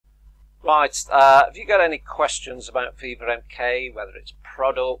Right, have you got any questions about VivaMK, whether it's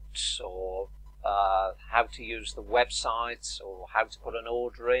products or how to use the website or how to put an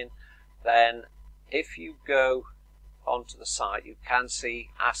order in, then if you go onto the site you can see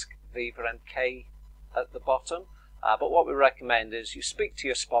Ask VivaMK at the bottom, but what we recommend is you speak to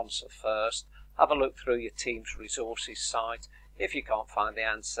your sponsor first, have a look through your team's resources site. If you can't find the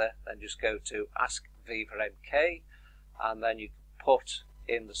answer, then just go to Ask VivaMK and then you put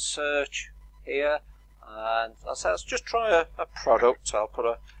in the search here, and let's just try a product. I'll put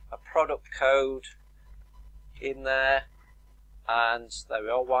a product code in there, and there we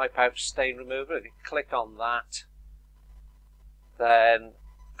are, wipe out stain remover. If you click on that, then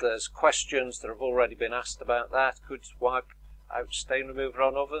there's questions that have already been asked about that. Could wipe out stain remover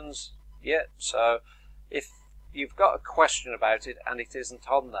on ovens? Yeah, so if you've got a question about it and it isn't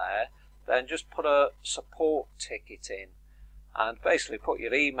on there, then just put a support ticket in and basically put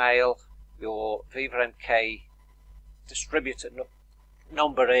your email, your VivaMK distributor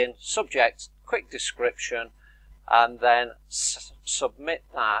number in, subject, quick description, and then submit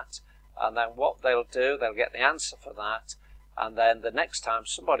that. And then what they'll do, they'll get the answer for that, and then the next time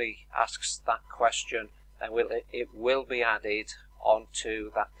somebody asks that question, then it will be added onto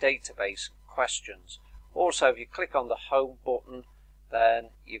that database of questions. Also, if you click on the home button, then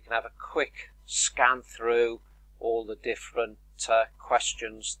you can have a quick scan through all the different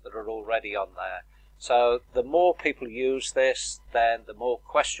questions that are already on there. So the more people use this, then the more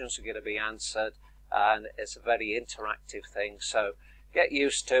questions are going to be answered, and it's a very interactive thing. So get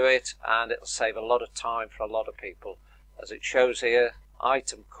used to it and it'll save a lot of time for a lot of people. As it shows here,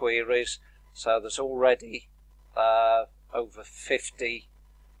 item queries, so there's already over 50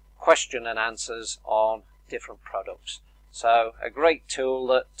 question and answers on different products. So a great tool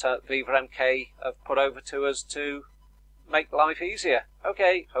that VivaMK have put over to us to make life easier.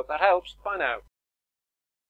 Okay, hope that helps. Bye now.